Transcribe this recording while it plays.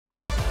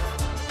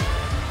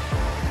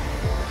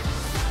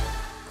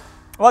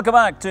Welcome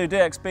back to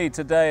DXB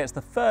Today. It's the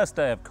first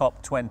day of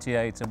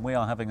COP28 and we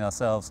are having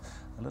ourselves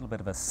a little bit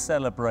of a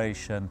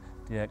celebration,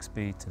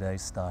 DXB Today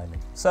styling.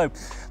 So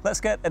let's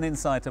get an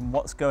insight on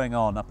what's going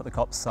on up at the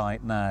COP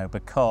site now,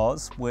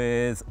 because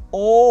with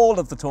all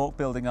of the talk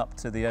building up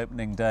to the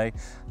opening day,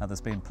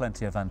 there's been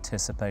plenty of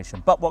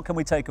anticipation. But what can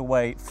we take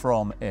away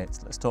from it?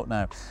 Let's talk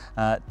now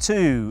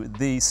to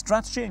the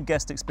Strategy and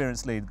Guest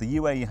Experience Lead, the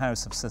UAE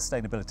House of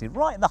Sustainability,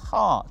 right in the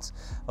heart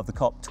of the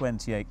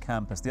COP28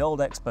 campus, the old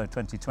Expo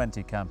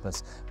 2020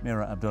 campus.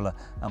 Meera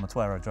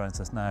Almutawa joins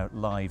us now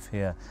live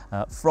here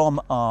from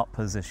our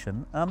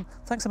position.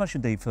 Thanks so much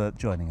indeed for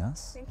joining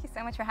us. Thank you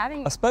so much for having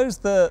me. I suppose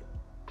the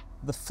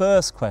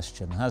first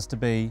question has to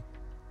be,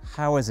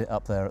 how is it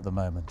up there at the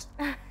moment?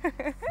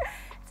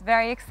 It's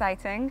very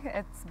exciting.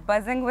 It's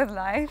buzzing with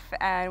life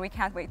and we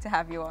can't wait to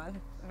have you on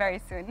very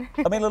soon.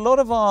 I mean, a lot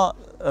of our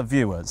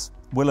viewers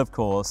will of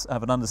course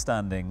have an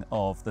understanding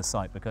of the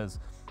site because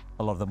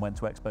a lot of them went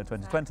to Expo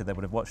 2020. They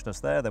would have watched us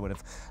there, they would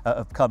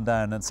have come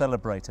down and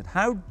celebrated.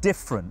 How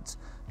different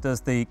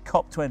does the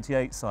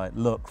COP28 site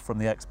look from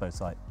the Expo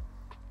site?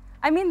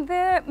 I mean,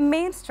 the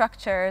main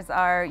structures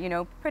are,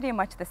 pretty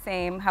much the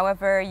same.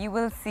 However, you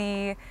will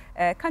see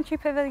country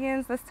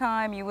pavilions this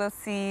time. You will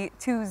see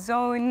two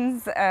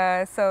zones.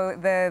 So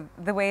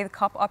the way the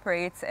COP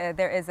operates,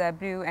 there is a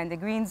blue and a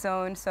green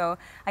zone. So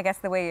I guess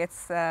the way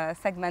it's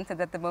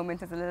segmented at the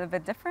moment is a little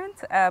bit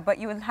different. But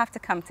you will have to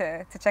come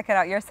to check it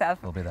out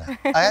yourself. We'll be there.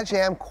 I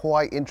actually am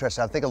quite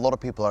interested. I think a lot of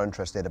people are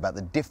interested about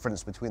the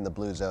difference between the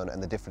blue zone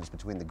and the difference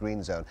between the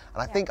green zone.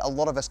 And I think a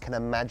lot of us can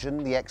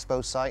imagine the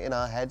Expo site in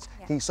our heads.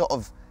 Yeah. Can you sort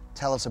of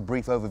tell us a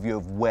brief overview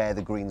of where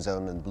the green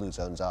zone and blue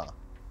zones are?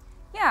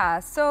 Yeah,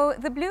 so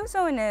the blue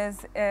zone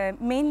is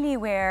mainly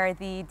where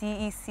the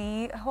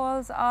DEC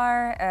halls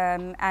are,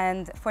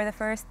 and for the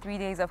first 3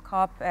 days of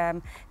COP,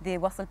 the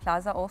Wasl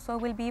Plaza also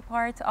will be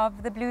part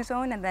of the blue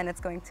zone, and then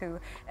it's going to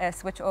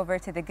switch over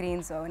to the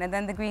green zone. And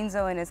then the green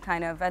zone is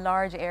kind of a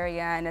large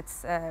area, and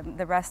it's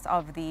the rest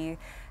of the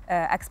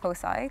Expo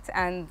site.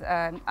 And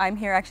I'm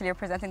here actually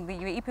representing the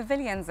UAE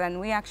pavilions, and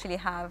we actually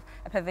have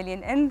a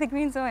pavilion in the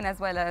green zone as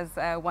well as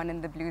one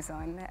in the blue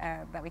zone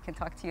that we can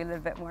talk to you a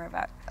little bit more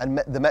about.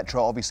 And the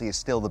metro obviously is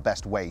still the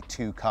best way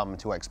to come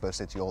to Expo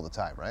City all the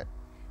time, right?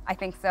 I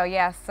think so,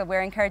 yes. So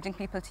we're encouraging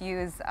people to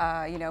use,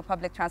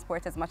 public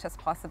transport as much as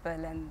possible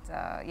and,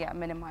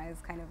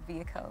 minimize kind of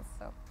vehicles.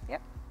 So,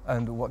 yep.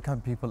 And what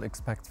can people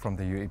expect from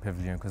the UAE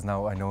Pavilion? Because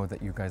now I know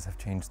that you guys have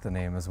changed the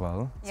name as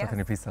well. Yes. So can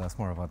you please tell us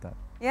more about that?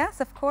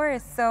 Yes, of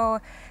course. So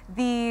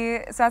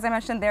as I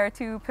mentioned, there are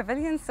two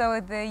pavilions.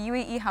 So the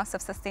UAE House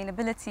of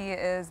Sustainability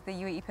is the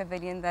UAE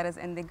Pavilion that is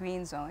in the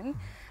green zone.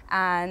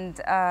 And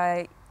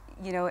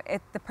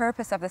the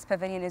purpose of this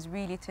pavilion is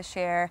really to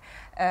share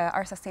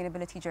our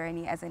sustainability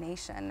journey as a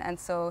nation. And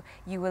so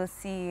you will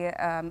see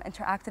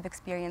interactive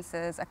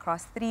experiences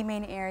across three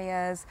main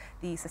areas: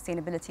 the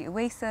sustainability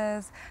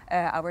oasis,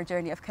 our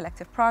journey of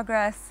collective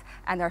progress,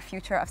 and our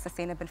future of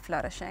sustainable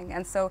flourishing.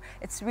 And so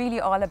it's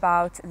really all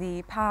about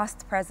the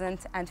past,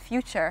 present, and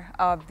future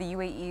of the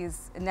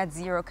UAE's net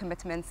zero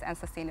commitments and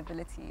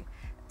sustainability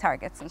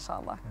targets,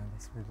 inshallah. Yeah,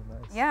 that's really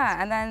nice. Yeah,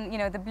 and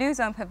then, the Blue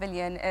Zone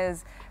Pavilion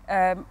is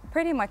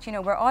pretty much,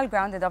 we're all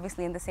grounded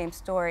obviously in the same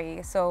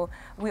story. So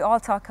we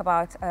all talk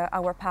about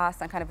our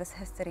past and kind of this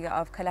history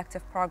of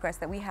collective progress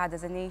that we had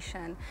as a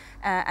nation.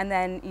 And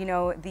then,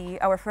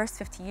 our first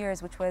 50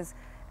 years, which was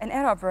an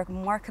era of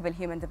remarkable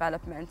human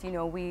development.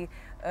 We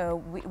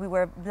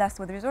were blessed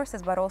with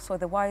resources, but also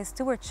the wise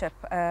stewardship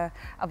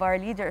of our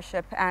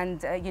leadership and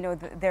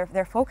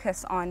their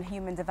focus on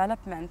human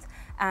development.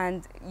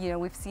 And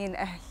we've seen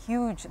a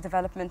huge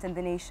development in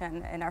the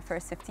nation in our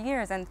first 50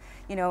 years. And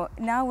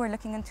now we're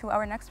looking into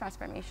our next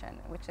transformation,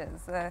 which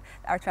is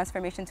our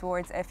transformation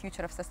towards a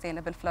future of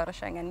sustainable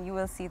flourishing. And you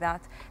will see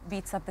that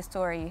beats up the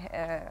story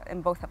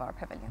in both of our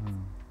pavilions.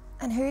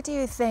 And who do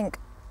you think,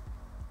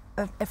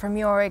 from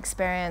your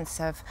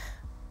experience of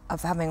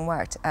having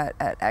worked at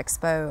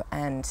Expo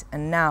and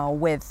now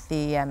with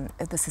the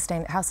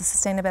House of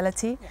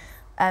Sustainability,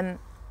 yes.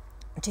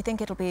 Do you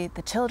think it'll be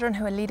the children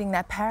who are leading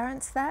their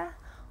parents there,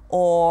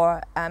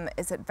 or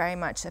is it very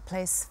much a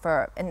place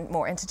for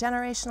more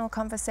intergenerational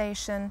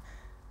conversation?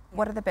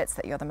 What are the bits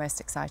that you're the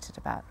most excited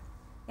about?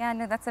 Yeah,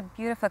 no, that's a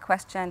beautiful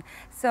question.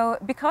 So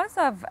because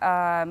of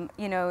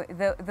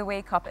the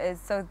way COP is,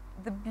 so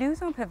the Blue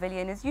Zone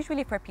Pavilion is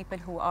usually for people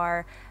who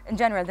are, in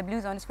general, the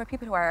Blue Zone is for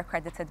people who are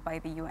accredited by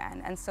the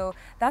UN, and so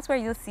that's where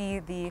you'll see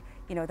the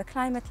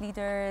climate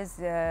leaders,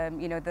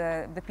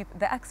 the people,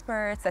 the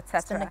experts,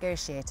 etc. The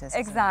negotiators.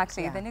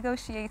 Exactly, Yeah. the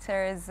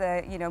negotiators,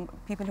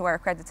 people who are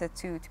accredited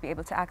to be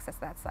able to access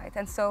that site,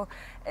 and so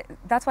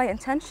that's why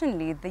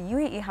intentionally the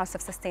UAE House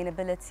of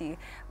Sustainability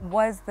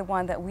was the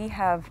one that we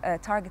have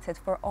targeted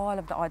for all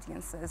of the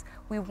audiences.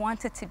 We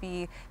want it to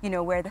be,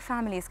 where the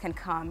families can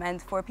come,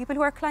 and for people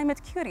who are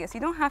climate curious, You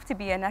don't have to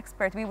be an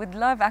expert. We would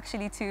love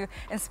actually to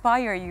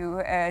inspire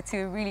you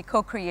to really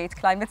co-create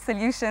climate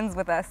solutions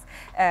with us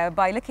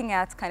by looking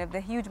at kind of the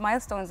huge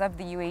milestones of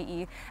the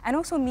UAE and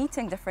also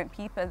meeting different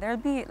people. There'll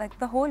be like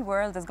the whole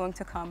world is going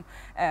to come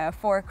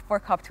for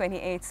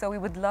COP28. So we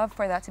would love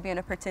for that to be an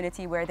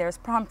opportunity where there's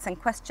prompts and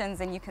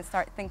questions and you can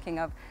start thinking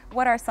of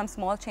what are some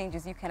small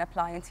changes you can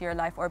apply into your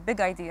life or big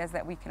ideas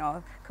that we can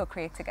all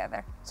co-create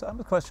together. So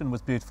Emma's question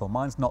was beautiful.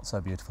 Mine's not so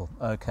beautiful,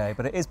 okay,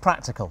 but it is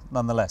practical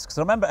nonetheless. Because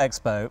I remember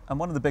Expo, and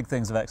one of the big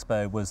things of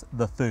Expo was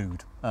the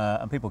food.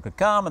 And people could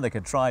come and they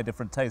could try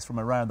different tastes from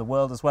around the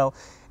world as well.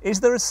 Is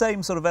there a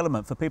same sort of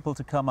element for people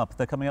to come up, if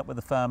they're coming up with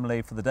a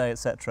family for the day,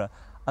 etc.?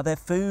 Are there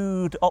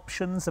food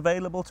options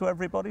available to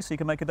everybody so you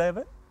can make a day of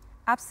it?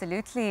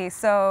 Absolutely.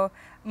 So,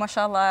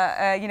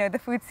 mashallah, you know, the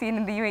food scene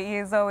in the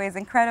UAE is always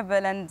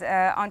incredible, and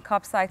on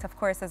COP site, of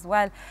course, as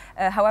well.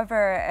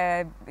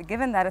 However,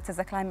 given that it is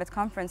a climate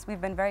conference, we've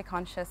been very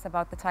conscious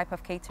about the type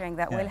of catering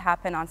that will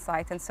happen on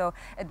site, and so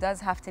it does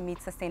have to meet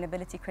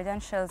sustainability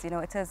credentials. You know,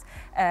 it is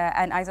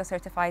an ISO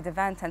certified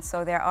event, and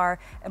so there are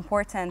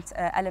important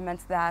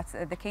elements that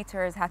the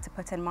caterers had to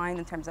put in mind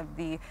in terms of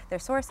their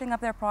sourcing of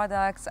their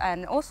products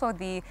and also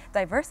the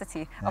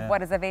diversity of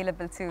what is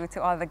available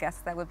to all the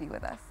guests that will be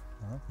with us.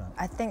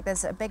 I think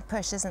there's a big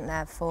push, isn't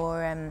there, for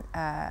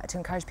to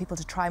encourage people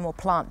to try more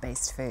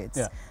plant-based foods.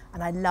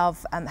 And I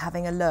love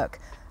having a look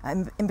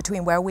in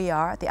between where we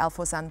are at the Al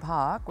Fawzan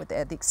Park with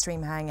the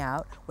Extreme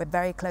Hangout. We're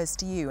very close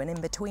to you, and in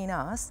between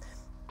us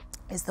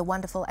is the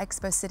wonderful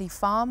Expo City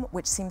farm,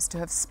 which seems to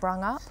have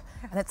sprung up.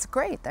 And it's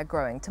great. They're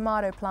growing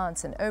tomato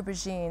plants and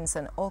aubergines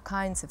and all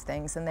kinds of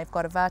things. And they've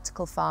got a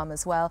vertical farm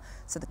as well,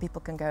 so that people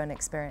can go and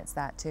experience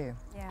that too.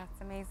 Yeah, it's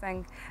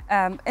amazing.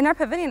 In our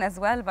pavilion as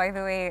well, by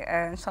the way,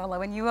 inshallah,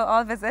 when you will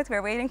all visit,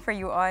 we're waiting for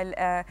you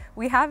all.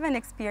 We have an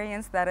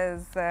experience that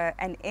is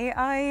an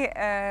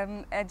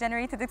AI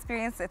generated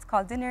experience. It's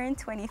called Dinner in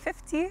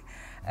 2050,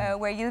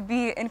 where you'll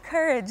be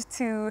encouraged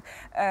to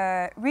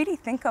really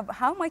think of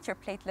how might your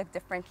plate look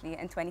differently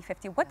in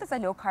 2050. What does a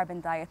low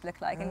carbon diet look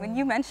like? And when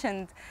you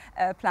mentioned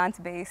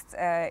plant-based,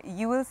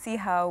 you will see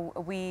how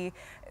we,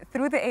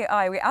 through the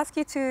AI, we ask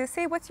you to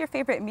say what your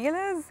favorite meal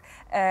is,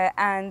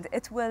 and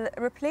it will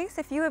replace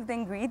a few of the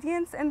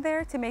ingredients in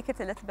there to make it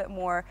a little bit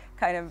more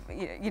kind of,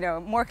 you know,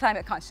 more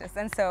climate conscious.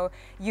 And so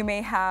you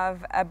may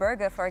have a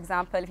burger, for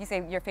example, if you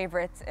say your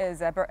favorite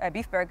is a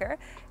beef burger,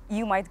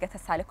 you might get a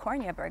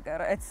salicornia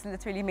burger. It's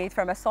literally made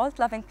from a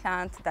salt-loving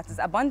plant that is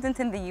abundant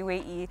in the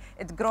UAE.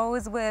 It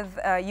grows with,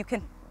 you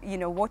can, you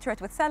know, water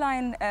it with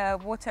saline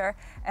water,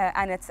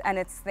 and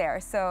it's there.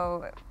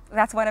 So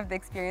that's one of the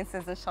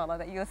experiences, inshallah,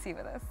 that you'll see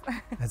with us.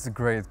 That's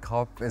great.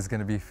 COP is going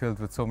to be filled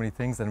with so many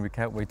things, and we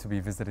can't wait to be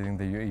visiting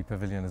the UAE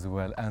Pavilion as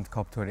well, and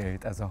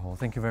COP28 as a whole.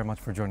 Thank you very much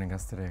for joining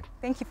us today.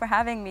 Thank you for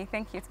having me.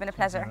 Thank you. It's been a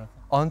pleasure.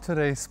 On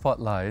today's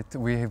Spotlight,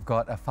 we've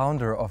got a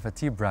founder of a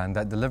tea brand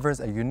that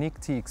delivers a unique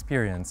tea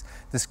experience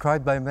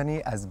described by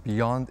many as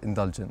beyond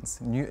indulgence,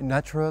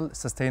 natural,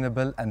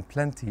 sustainable, and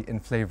plenty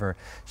in flavor.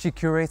 She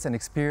curates an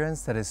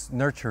experience that is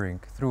nurturing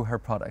through her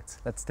products.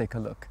 Let's take a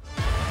look.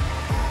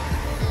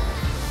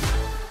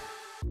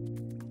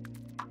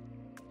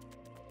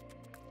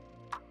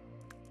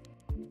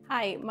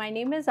 Hi, my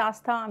name is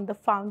Astha. I'm the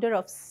founder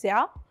of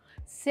SIA.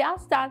 SIA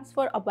stands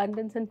for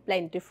Abundance and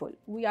Plentiful.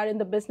 We are in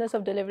the business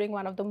of delivering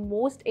one of the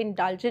most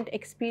indulgent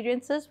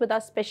experiences with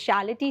our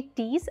specialty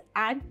teas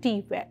and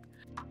teaware.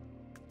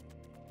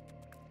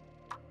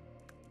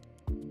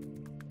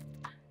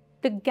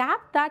 The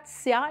gap that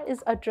SIA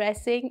is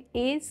addressing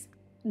is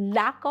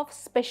lack of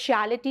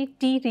specialty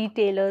tea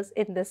retailers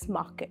in this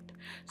market.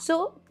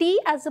 So tea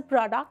as a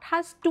product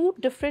has two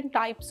different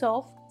types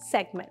of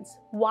segments.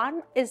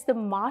 One is the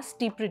mass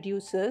tea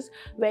producers,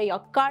 where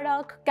your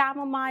karak,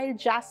 chamomile,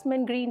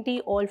 jasmine green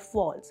tea all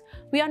falls.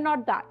 We are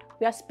not that.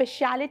 We are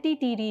specialty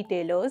tea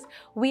retailers.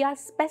 We are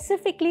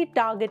specifically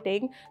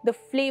targeting the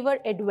flavor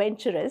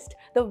adventurists,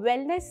 the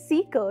wellness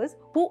seekers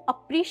who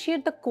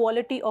appreciate the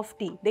quality of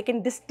tea. They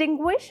can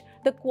distinguish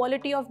the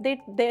quality of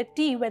their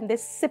tea when they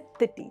sip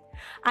the tea.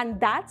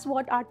 And that's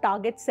what our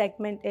target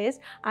segment is.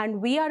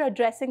 And we are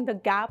addressing the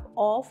gap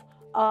of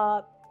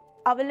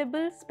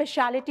available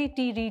specialty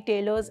tea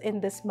retailers in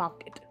this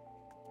market.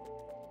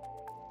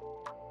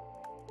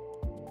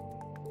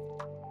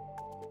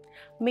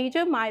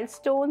 Major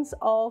milestones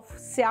of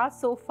SIA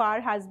so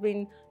far has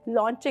been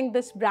launching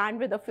this brand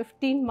with a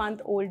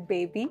 15-month-old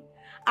baby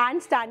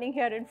and standing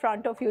here in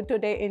front of you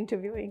today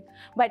interviewing.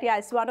 But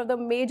yes, one of the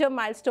major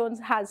milestones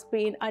has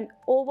been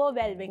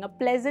a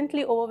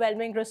pleasantly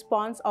overwhelming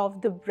response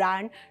of the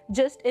brand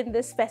just in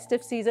this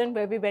festive season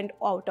where we went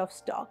out of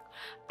stock.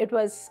 It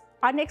was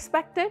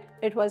unexpected,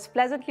 it was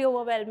pleasantly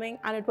overwhelming,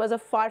 and it was a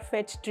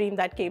far-fetched dream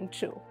that came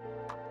true.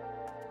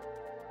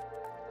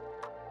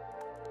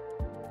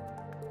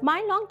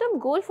 My long-term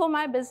goal for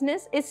my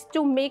business is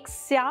to make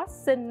SIA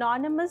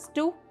synonymous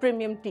to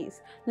premium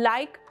teas,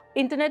 like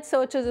internet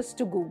searches is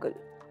to Google.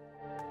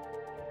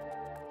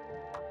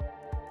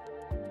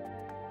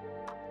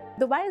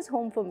 Dubai is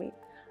home for me.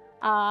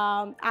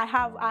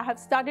 I have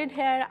studied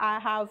here, I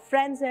have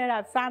friends here, I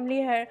have family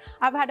here,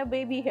 I've had a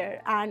baby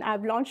here, and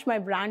I've launched my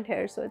brand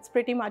here, so it's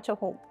pretty much a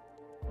home.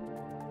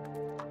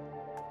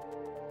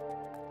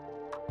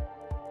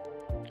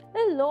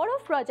 There are a lot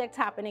of projects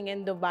happening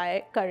in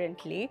Dubai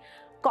currently.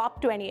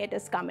 COP28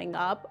 is coming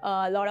up,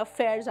 a lot of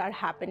fairs are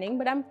happening,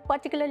 but I'm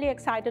particularly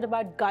excited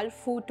about Gulf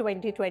Food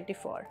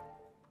 2024.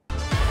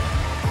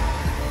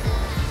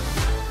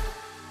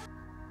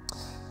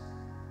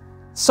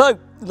 So,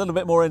 a little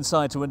bit more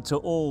insight into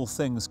all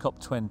things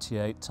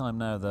COP28. Time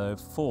now, though,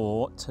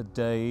 for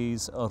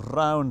today's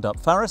roundup.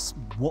 Faris,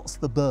 what's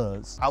the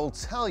buzz? I will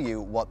tell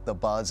you what the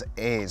buzz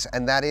is,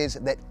 and that is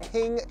that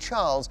King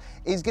Charles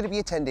is going to be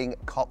attending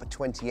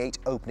COP28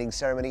 opening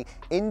ceremony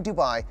in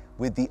Dubai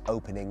with the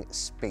opening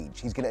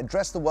speech. He's going to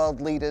address the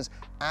world leaders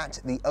at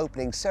the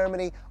opening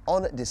ceremony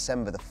on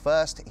December the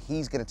 1st.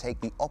 He's going to take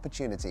the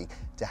opportunity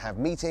to have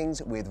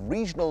meetings with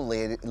regional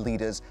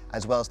leaders,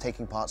 as well as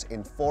taking part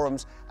in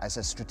forums as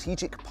a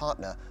strategic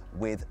partner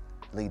with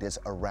leaders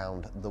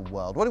around the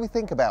world. What do we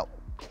think about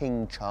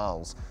King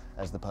Charles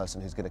as the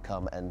person who's going to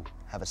come and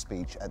have a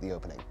speech at the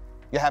opening?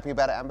 You happy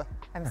about it, Amber?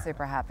 I'm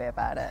super happy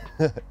about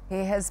it.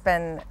 He has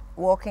been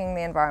walking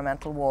the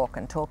environmental walk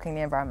and talking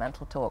the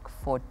environmental talk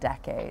for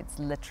decades,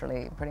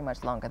 literally pretty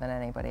much longer than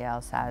anybody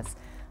else has.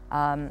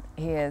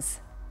 He is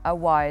a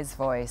wise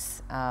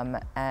voice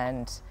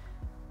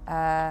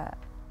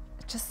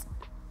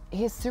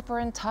he's super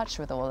in touch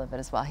with all of it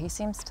as well. He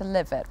seems to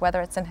live it,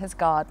 whether it's in his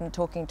garden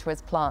talking to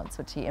his plants,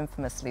 which he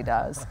infamously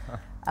does,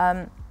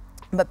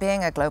 but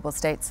being a global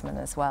statesman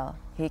as well.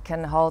 He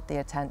can hold the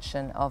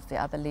attention of the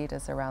other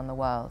leaders around the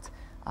world,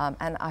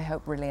 and I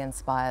hope really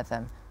inspire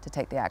them to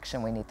take the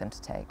action we need them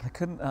to take. I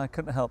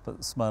couldn't help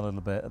but smile a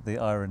little bit at the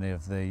irony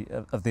of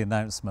the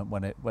announcement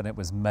when it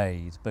was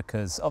made,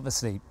 because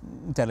obviously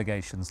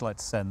delegations like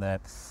to send their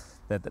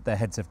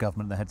heads of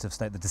government, their heads of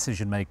state, the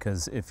decision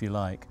makers, if you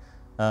like.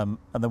 And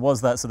there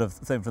was that sort of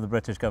thing from the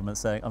British government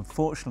saying,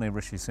 unfortunately,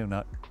 Rishi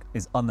Sunak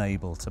is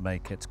unable to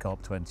make it to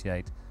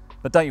COP28.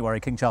 But don't you worry,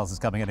 King Charles is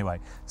coming anyway.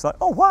 It's like,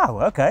 oh, wow,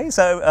 okay.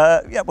 So,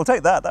 yeah, we'll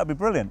take that. That'd be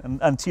brilliant.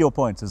 And to your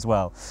point as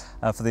well,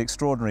 for the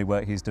extraordinary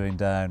work he's doing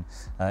down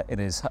in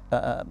his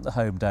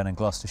home down in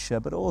Gloucestershire,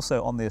 but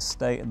also on the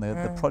estate and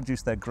the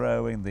produce they're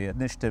growing, the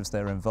initiatives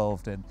they're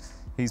involved in.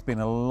 He's been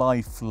a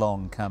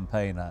lifelong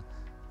campaigner.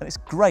 And it's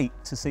great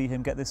to see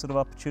him get this sort of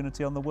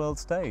opportunity on the world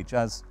stage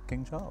as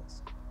King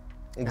Charles.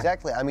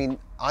 Exactly. I mean,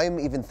 I'm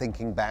even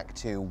thinking back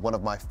to one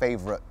of my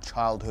favorite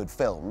childhood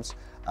films,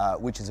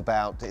 which is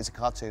it's a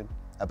cartoon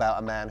about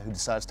a man who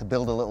decides to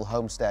build a little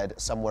homestead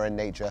somewhere in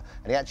nature,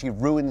 and he actually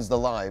ruins the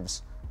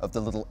lives of the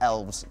little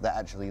elves that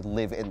actually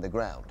live in the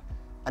ground.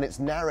 And it's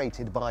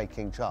narrated by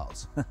King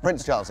Charles,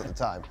 Prince Charles at the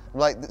time.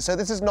 So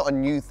this is not a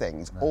new thing.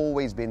 He's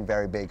always been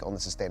very big on the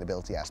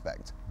sustainability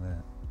aspect. Yeah.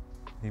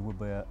 He would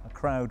be a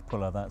crowd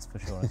puller, that's for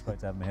sure. I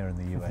expect to have him here in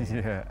the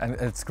UAE. Yeah, and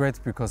it's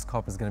great because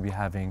COP is going to be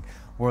having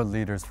world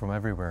leaders from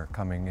everywhere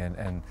coming in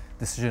and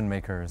decision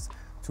makers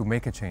to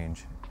make a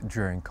change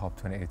during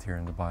COP28 here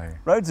in Dubai.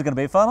 Roads are going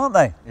to be fun, aren't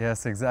they?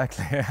 Yes,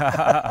 exactly.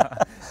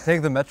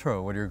 Take the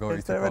metro when you're going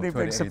to COP28. Is there any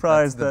big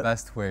surprise that the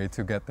best way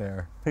to get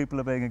there? People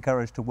are being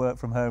encouraged to work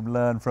from home,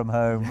 learn from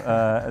home,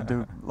 and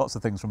do lots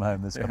of things from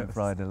home this coming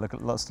Friday.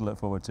 Lots to look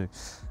forward to.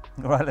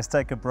 All right, let's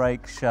take a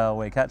break, shall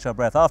we? Catch our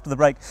breath. After the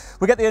break,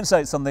 we get the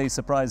insights on the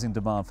surprising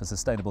demand for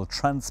sustainable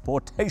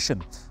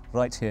transportation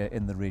right here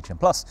in the region.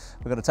 Plus,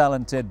 we've got a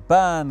talented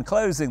band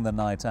closing the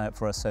night out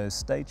for us, so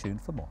stay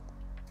tuned for more.